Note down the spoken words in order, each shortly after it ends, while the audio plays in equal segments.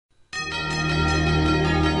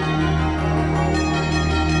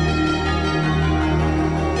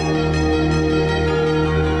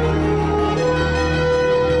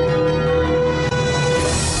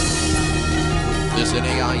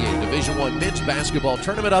Men's Basketball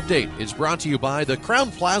Tournament Update is brought to you by the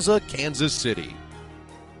Crowne Plaza, Kansas City.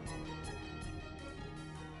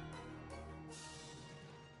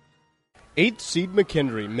 Eighth seed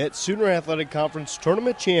McKendree met Sooner Athletic Conference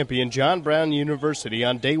tournament champion John Brown University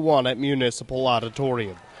on day one at Municipal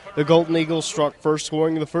Auditorium. The Golden Eagles struck first,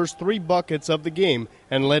 scoring the first 3 buckets of the game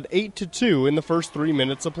and led 8-2 in the first 3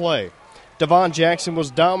 minutes of play. Devon Jackson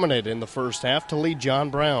was dominant in the first half to lead John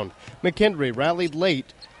Brown. McKendree rallied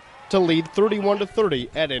late to lead 31-30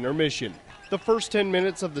 at intermission. The first 10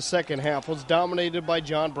 minutes of the second half was dominated by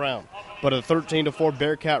John Brown, but a 13-4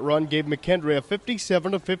 Bearcat run gave McKendree a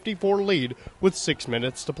 57-54 lead with 6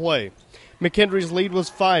 minutes to play. McKendree's lead was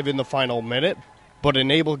 5 in the final minute, but an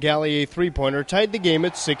Abel Gallier three-pointer tied the game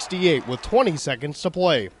at 68 with 20 seconds to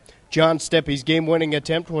play. John Steppe's game-winning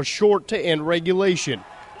attempt was short to end regulation.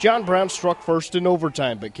 John Brown struck first in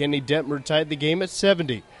overtime, but Kenny Detmer tied the game at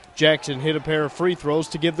 70. Jackson hit a pair of free throws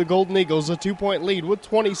to give the Golden Eagles a 2-point lead with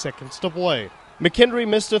 20 seconds to play. McKendree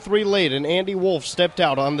missed a 3 late, and Andy Wolf stepped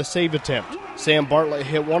out on the save attempt. Sam Bartlett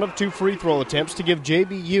hit one of 2 free throw attempts to give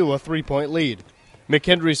JBU a 3-point lead.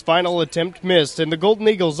 McKendree's final attempt missed, and the Golden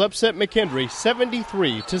Eagles upset McKendree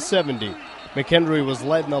 73-70. McKendree was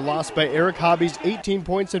led in the loss by Eric Hobby's 18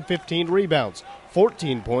 points and 15 rebounds,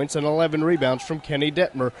 14 points and 11 rebounds from Kenny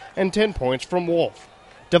Detmer, and 10 points from Wolf.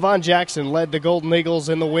 Devon Jackson led the Golden Eagles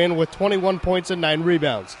in the win with 21 points and 9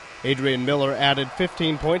 rebounds. Adrian Miller added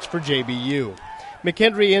 15 points for JBU.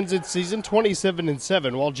 McKendree ends its season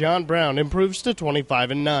 27-7, while John Brown improves to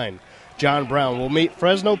 25-9. John Brown will meet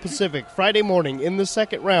Fresno Pacific Friday morning in the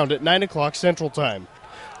second round at 9 o'clock Central Time.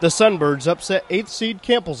 The Sunbirds upset 8th seed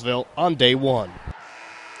Campbellsville on day one.